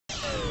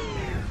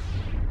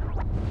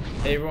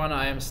Hey everyone,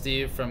 I am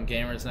Steve from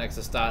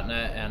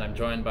GamersNexus.net, and I'm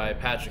joined by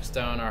Patrick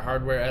Stone, our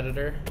hardware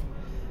editor,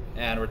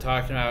 and we're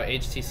talking about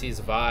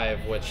HTC's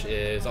Vive, which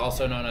is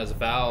also known as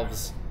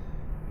Valve's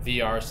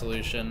VR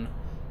solution,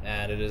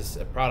 and it is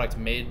a product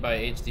made by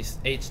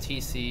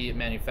HTC,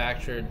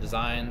 manufactured,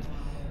 designed,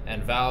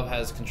 and Valve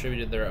has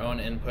contributed their own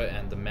input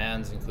and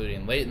demands,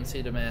 including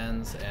latency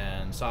demands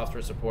and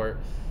software support,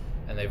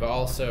 and they've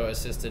also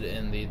assisted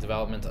in the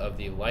development of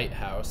the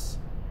Lighthouse,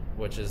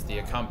 which is the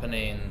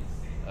accompanying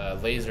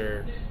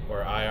laser,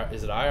 or IR.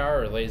 Is it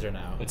IR or laser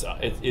now?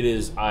 It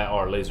is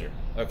IR laser.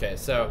 Okay,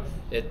 so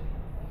it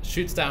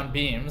shoots down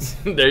beams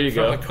there you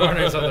from go. the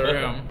corners of the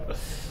room,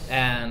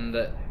 and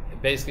it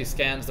basically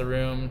scans the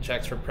room,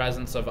 checks for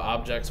presence of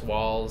objects,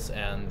 walls,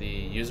 and the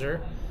user,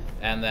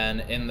 and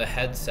then in the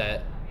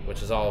headset,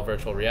 which is all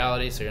virtual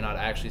reality, so you're not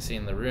actually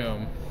seeing the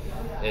room,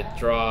 it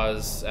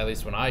draws, at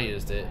least when I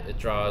used it, it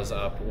draws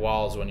up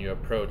walls when you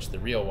approach the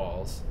real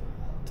walls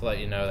to let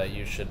you know that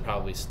you should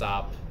probably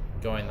stop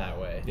going that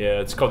way. Yeah,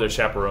 it's called their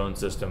chaperone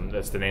system.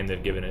 That's the name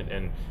they've given it,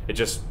 and it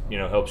just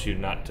helps you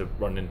not to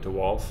run into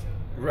walls.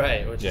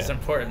 Right, which is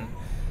important.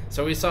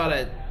 So we saw it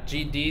at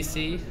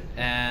GDC,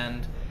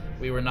 and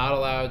we were not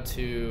allowed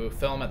to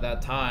film at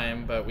that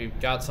time, but we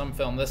got some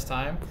film this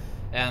time,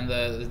 and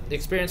the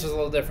experience was a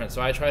little different.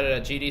 So I tried it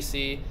at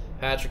GDC,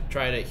 Patrick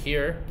tried it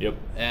here,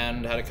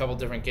 and had a couple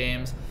different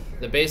games.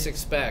 The basic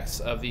specs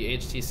of the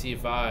HTC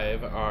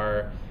Vive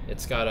are,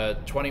 it's got a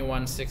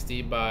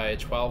 2160 by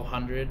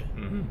 1200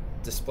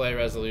 display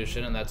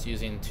resolution, and that's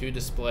using two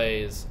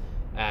displays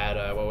at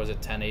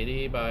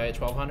 1080 by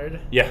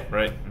 1200? Yeah,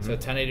 right. So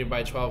 1080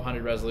 by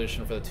 1200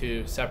 resolution for the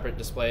two separate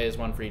displays,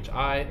 one for each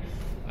eye.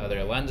 There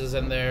are lenses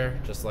in there,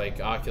 just like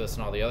Oculus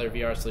and all the other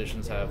VR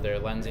solutions have their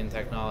lensing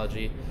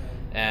technology.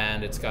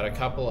 And it's got a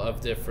couple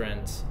of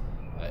different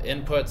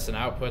inputs and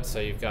outputs. So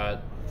you've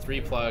got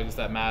three plugs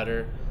that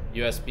matter: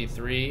 USB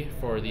 3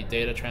 for the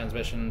data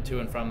transmission to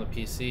and from the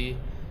PC,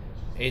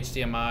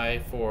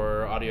 HDMI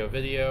for audio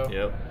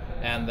video,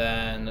 and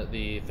then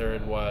the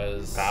third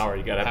was power.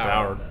 You gotta have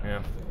power.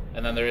 Yeah.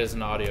 And then there is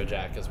an audio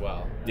jack as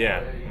well.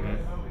 Yeah.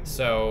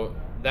 So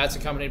that's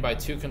accompanied by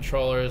two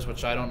controllers,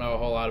 which I don't know a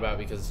whole lot about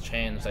because it's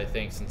changed, I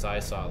think, since I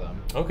saw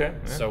them. Okay.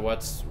 Yeah. So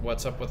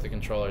what's up with the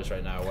controllers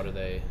right now? What are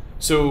they?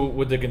 So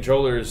with the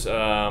controllers,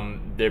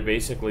 they're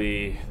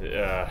basically,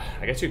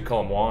 I guess you'd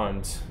call them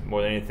wands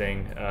more than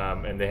anything,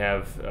 and they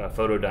have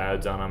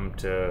photodiodes on them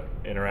to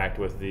interact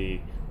with the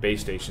base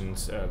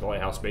stations, the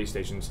Lighthouse base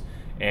stations.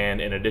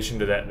 And in addition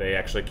to that, they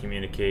actually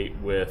communicate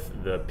with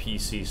the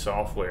PC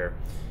software.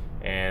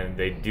 And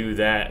they do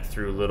that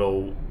through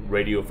little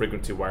radio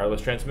frequency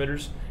wireless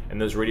transmitters. And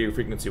those radio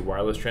frequency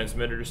wireless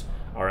transmitters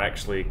are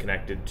actually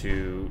connected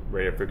to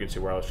radio frequency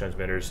wireless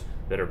transmitters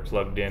that are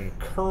plugged in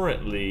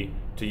currently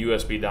to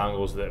USB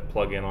dongles that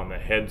plug in on the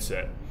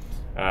headset.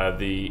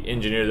 The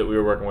engineer that we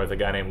were working with, a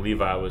guy named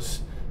Levi, was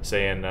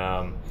saying,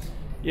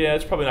 yeah,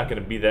 it's probably not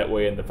going to be that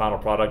way in the final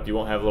product. You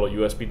won't have little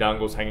USB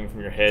dongles hanging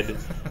from your head,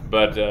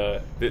 but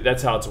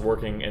that's how it's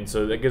working, and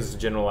so that gives us a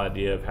general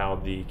idea of how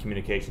the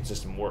communication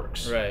system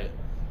works. Right,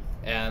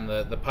 and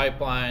the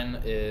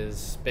pipeline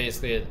is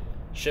basically, it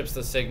ships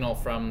the signal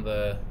from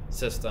the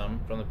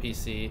system, from the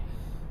PC,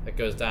 that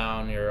goes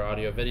down your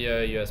audio,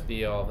 video,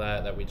 USB, all of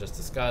that we just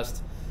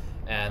discussed,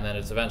 and then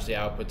it's eventually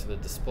output to the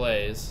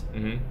displays.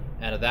 And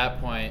at that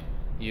point,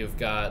 you've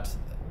got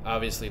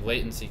obviously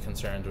latency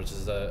concerns, which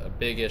is a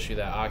big issue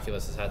that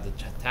Oculus has had to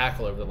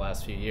tackle over the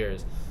last few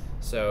years.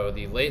 So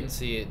the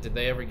latency, did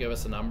they ever give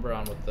us a number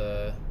on what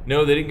the...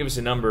 No, they didn't give us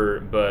a number,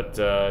 but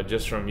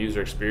just from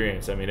user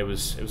experience, I mean, it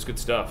was good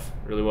stuff.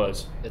 It really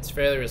was. It's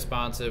fairly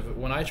responsive.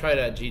 When I tried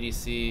it at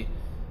GDC,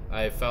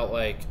 I felt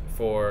like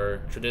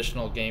for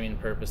traditional gaming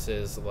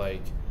purposes,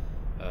 like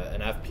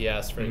an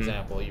FPS, for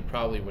example, you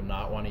probably would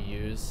not want to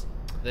use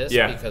this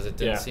because it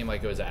didn't seem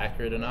like it was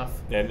accurate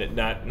enough. And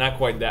not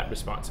quite that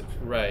responsive.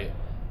 Right.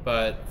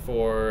 But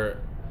for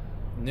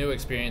new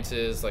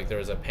experiences, like there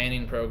was a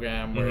painting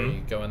program where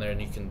you go in there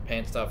and you can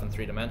paint stuff in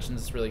 3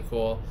 dimensions. It's really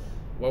cool.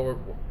 What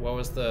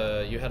was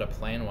you had a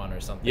plane one or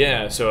something?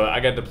 Yeah, so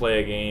I got to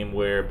play a game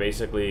where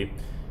basically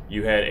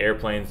you had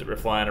airplanes that were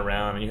flying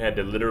around, and you had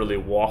to literally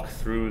walk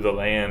through the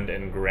land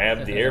and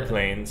grab the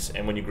airplanes,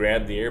 and when you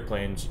grabbed the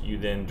airplanes, you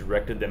then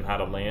directed them how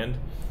to land.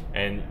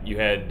 And you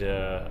had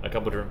a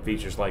couple different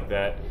features like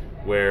that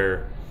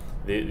where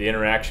the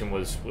interaction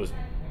was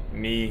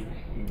me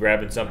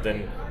grabbing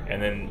something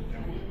and then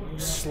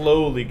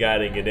slowly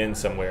guiding it in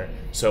somewhere,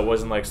 so it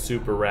wasn't like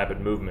super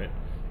rapid movement.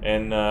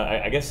 And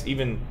I guess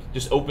even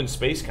just open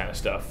space kind of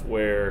stuff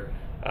where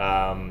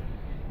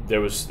there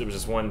was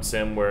this one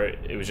sim where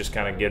it was just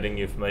kind of getting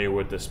you familiar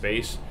with the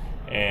space,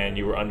 and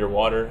you were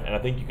underwater, and I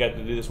think you got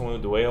to do this one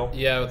with the whale.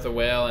 Yeah, with the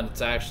whale, and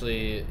it's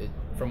actually...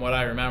 From what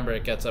I remember,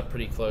 it gets up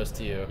pretty close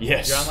to you.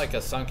 Yes. You're on like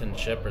a sunken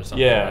ship or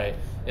something, right?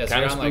 Yeah, so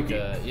you're on like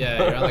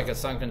you're on like a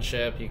sunken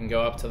ship. You can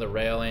go up to the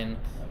railing,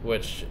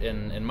 which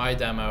in my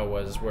demo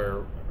was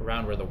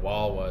around where the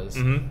wall was.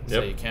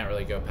 So you can't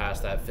really go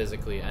past that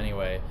physically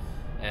anyway.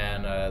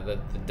 And the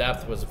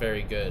depth was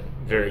very good.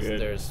 Very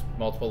good. There's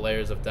multiple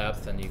layers of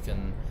depth, and you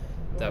can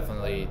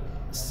definitely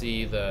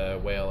see the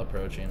whale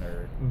approaching.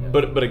 Or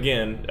but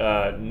again,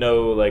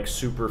 no like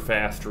super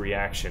fast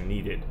reaction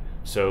needed.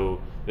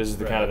 So this is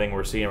the kind of thing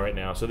we're seeing right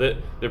now. So that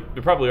there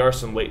probably are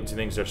some latency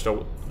things that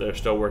are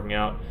still working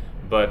out,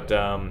 but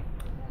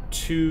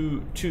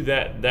to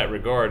that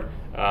regard,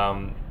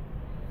 I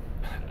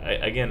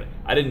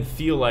didn't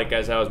feel like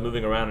as I was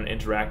moving around and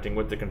interacting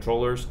with the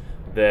controllers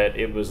that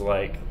it was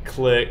like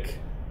click,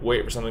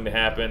 wait for something to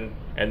happen,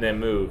 and then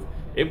move.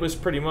 It was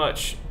pretty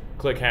much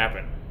click,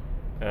 happen.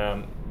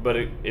 But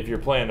if you're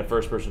playing a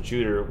first-person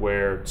shooter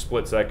where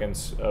split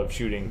seconds of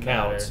shooting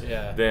counts,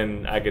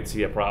 then I could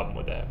see a problem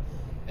with that.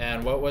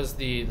 And what was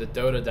the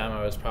Dota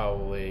demo is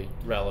probably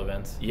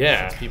relevant.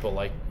 Yeah. Since people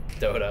like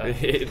Dota.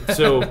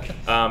 So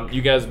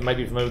you guys might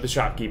be familiar with the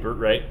shopkeeper,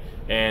 right?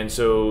 And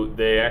so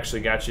they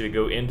actually got you to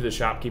go into the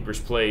shopkeeper's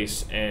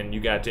place, and you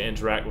got to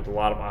interact with a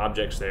lot of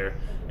objects there.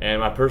 And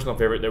my personal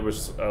favorite, there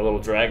was a little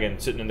dragon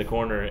sitting in the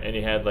corner, and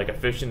he had like a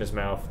fish in his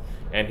mouth,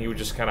 and he would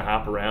just kind of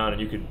hop around,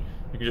 and you could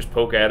just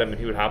poke at him, and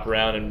he would hop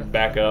around and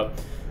back up.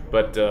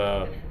 But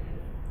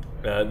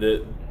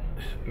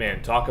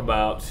talk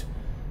about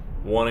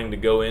wanting to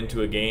go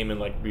into a game and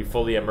like be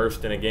fully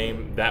immersed in a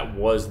game. That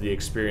was the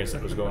experience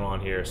that was going on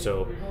here.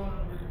 So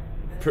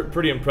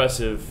pretty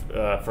impressive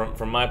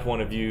from my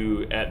point of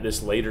view at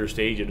this later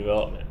stage of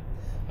development.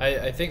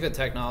 I think the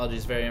technology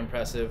is very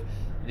impressive.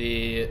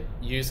 The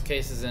use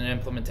cases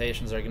and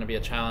implementations are going to be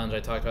a challenge. I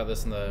talked about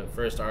this in the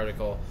first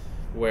article,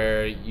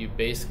 where you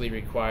basically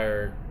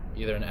require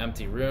either an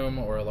empty room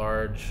or a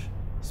large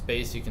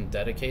space you can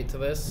dedicate to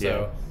this.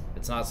 So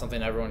it's not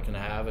something everyone can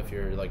have if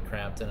you're like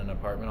cramped in an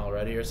apartment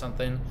already or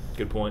something.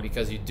 Good point.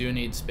 Because you do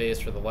need space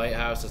for the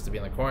lighthouses to be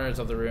in the corners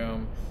of the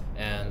room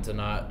and to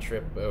not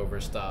trip over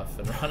stuff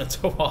and run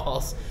into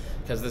walls,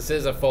 because this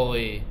is a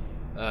fully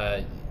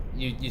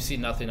you see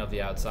nothing of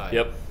the outside.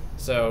 Yep.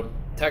 So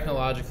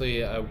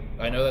technologically,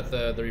 I know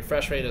that the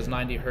refresh rate is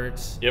 90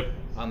 hertz. Yep.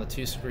 On the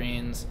two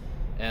screens.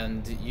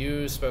 And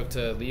you spoke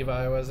to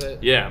Levi, was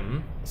it? Yeah. Mm-hmm.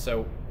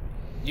 So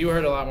you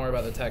heard a lot more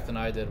about the tech than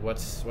I did.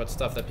 What's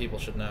stuff that people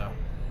should know?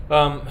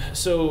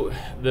 So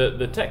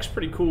the tech's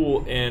pretty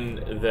cool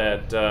in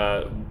that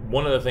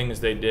one of the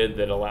things they did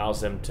that allows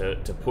them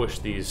to push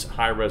these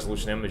high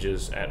resolution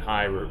images at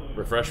high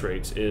refresh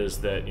rates is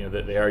that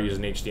that they are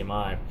using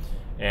HDMI,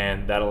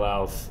 and that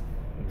allows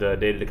the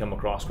data to come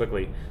across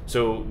quickly.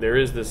 So there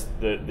is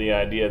the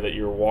idea that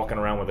you're walking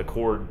around with a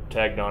cord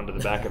tagged onto the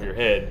back of your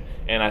head,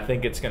 and I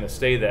think it's going to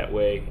stay that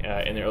way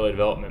in the early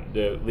development.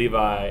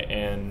 Levi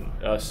and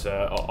us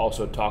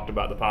also talked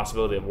about the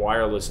possibility of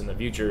wireless in the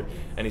future,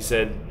 and he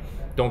said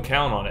don't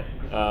count on it,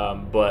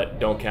 but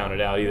don't count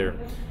it out either.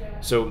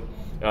 So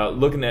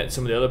looking at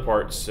some of the other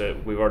parts,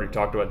 we've already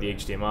talked about the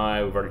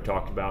HDMI, we've already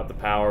talked about the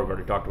power, we've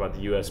already talked about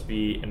the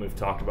USB, and we've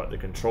talked about the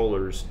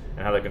controllers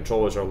and how the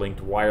controllers are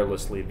linked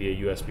wirelessly via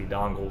USB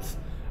dongles.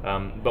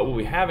 But what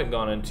we haven't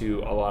gone into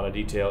a lot of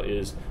detail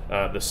is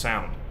the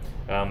sound.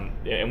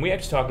 And we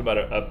actually talked about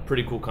a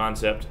pretty cool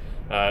concept.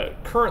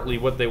 Currently,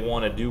 what they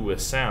want to do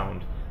with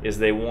sound is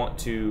they want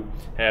to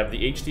have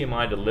the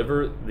HDMI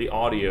deliver the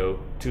audio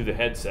to the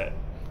headset.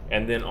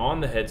 And then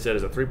on the headset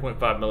is a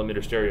 3.5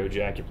 millimeter stereo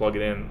jack. You plug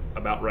it in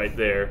about right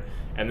there,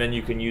 and then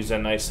you can use a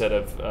nice set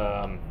of,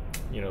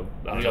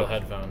 real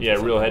headphones. Yeah,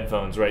 real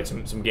headphones, right?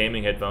 Some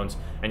gaming headphones,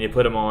 and you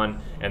put them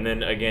on, and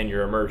then again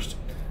you're immersed.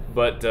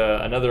 But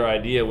another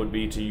idea would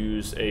be to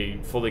use a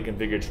fully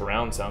configured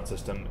surround sound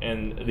system,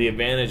 and the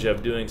advantage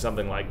of doing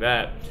something like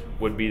that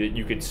would be that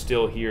you could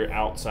still hear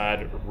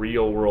outside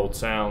real world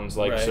sounds.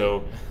 Like,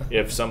 so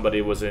if somebody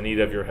was in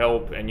need of your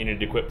help and you needed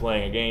to quit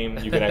playing a game,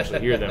 you could actually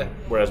hear them,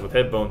 whereas with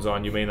headphones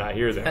on you may not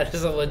hear them. That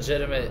is a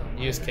legitimate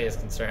use case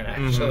concern,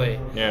 actually.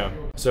 Mm-hmm. Yeah.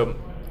 So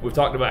we've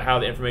talked about how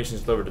the information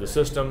is delivered to the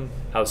system,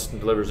 how the system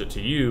delivers it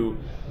to you,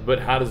 but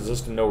how does the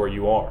system know where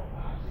you are?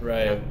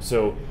 Right. And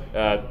so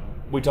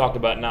we talked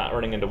about not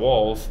running into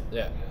walls.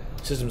 Yeah.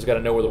 System's got to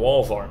know where the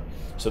walls are.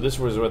 So this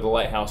was where the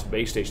Lighthouse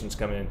base stations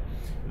come in.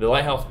 The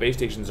Lighthouse base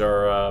stations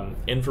are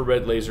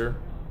infrared laser,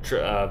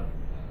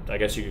 I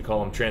guess you could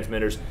call them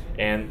transmitters,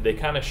 and they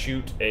kind of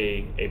shoot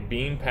a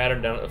beam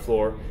pattern down at the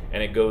floor,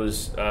 and it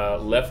goes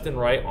left and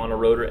right on a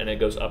rotor, and it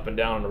goes up and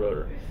down on a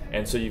rotor.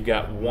 And so you've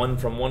got one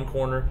from one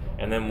corner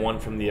and then one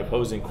from the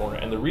opposing corner.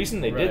 And the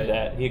reason they did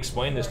that, he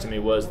explained this to me,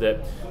 was that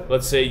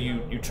let's say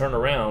you turn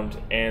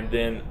around, and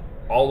then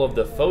all of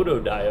the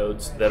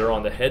photodiodes that are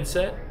on the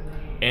headset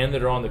and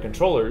that are on the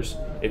controllers,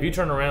 if you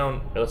turn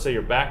around, let's say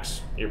your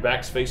back's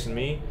facing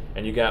me,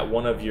 and you got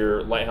one of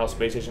your Lighthouse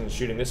base stations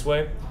shooting this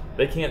way,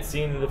 they can't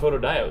see any of the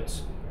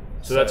photodiodes.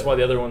 So that's why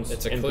the other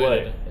one's in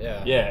play.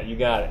 Yeah, you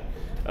got it.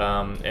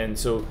 And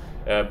so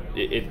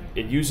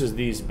it uses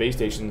these base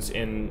stations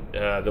in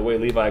the way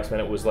Levi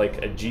explained it was like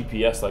a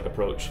GPS-like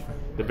approach.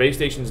 The base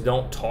stations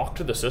don't talk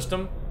to the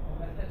system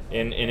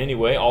in any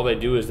way. All they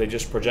do is they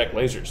just project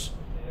lasers.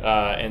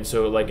 And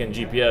so like in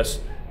GPS,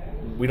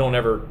 we don't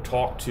ever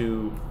talk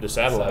to the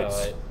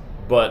satellites,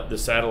 but the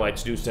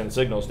satellites do send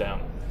signals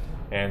down.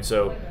 And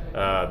so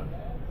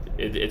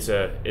it's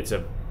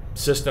a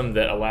system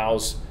that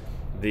allows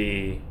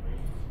the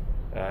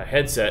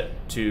headset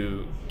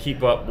to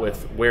keep up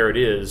with where it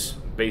is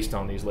based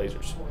on these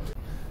lasers.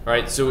 All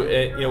right, so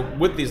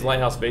with these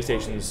Lighthouse base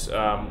stations,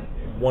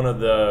 one of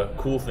the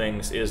cool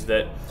things is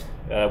that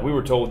we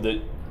were told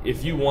that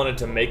if you wanted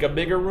to make a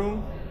bigger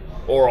room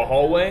or a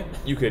hallway,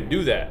 you could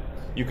do that.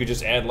 You could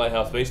just add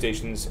Lighthouse base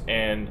stations,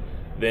 and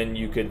then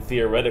you could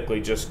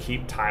theoretically just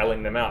keep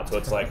tiling them out. So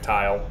it's like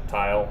tile,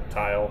 tile,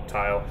 tile,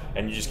 tile,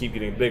 and you just keep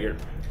getting bigger.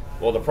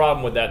 Well, the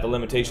problem with that, the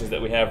limitations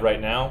that we have right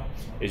now,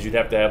 is you'd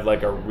have to have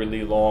like a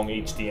really long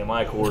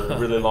HDMI cord, a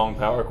really long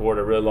power cord,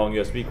 a really long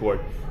USB cord.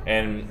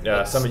 And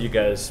some of you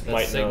guys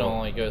might know. Signal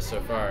only goes so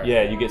far.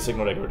 Yeah, you get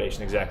signal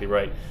degradation, exactly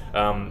right.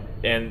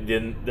 And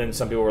then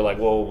some people were like,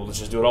 well, let's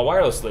just do it all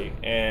wirelessly.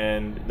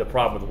 And the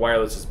problem with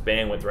wireless is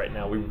bandwidth right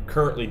now. We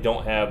currently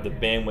don't have the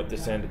bandwidth to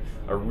send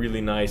a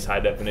really nice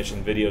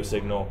high-definition video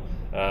signal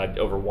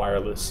over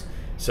wireless.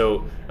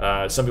 So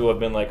some people have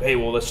been like, hey,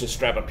 well, let's just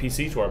strap a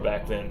PC to our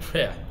back then.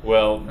 Yeah.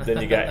 Well,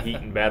 then you got heat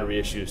and battery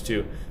issues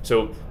too.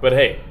 So, but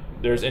hey,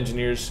 there's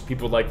engineers,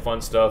 people like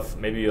fun stuff.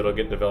 Maybe it'll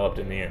get developed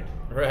in the end.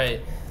 Right.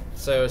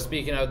 So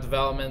speaking of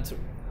development,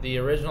 the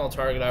original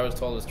target I was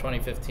told was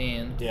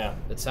 2015. Yeah.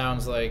 It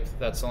sounds like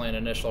that's only an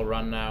initial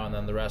run now, and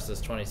then the rest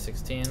is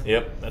 2016.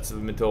 Yep, that's what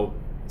I've been told.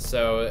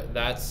 So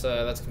that's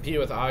competed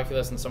with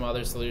Oculus and some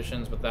other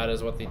solutions, but that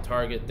is what the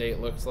target date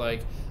looks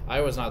like.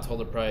 I was not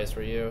told a price.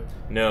 Were you?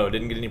 No,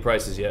 didn't get any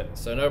prices yet.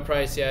 So no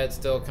price yet.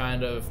 Still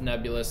kind of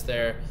nebulous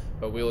there,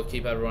 but we will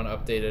keep everyone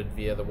updated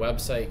via the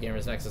website,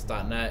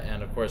 gamersnexus.net,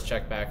 and of course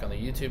check back on the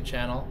YouTube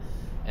channel.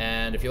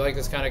 And if you like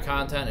this kind of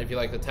content, if you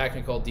like the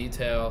technical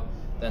detail,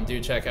 then do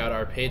check out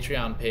our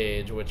Patreon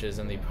page, which is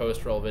in the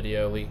post-roll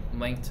video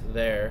linked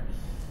there.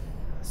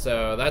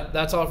 So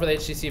that's all for the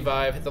HTC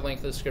Vive. Hit the link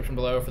in the description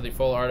below for the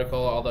full article,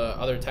 all the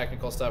other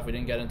technical stuff we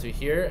didn't get into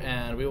here,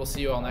 and we will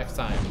see you all next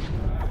time.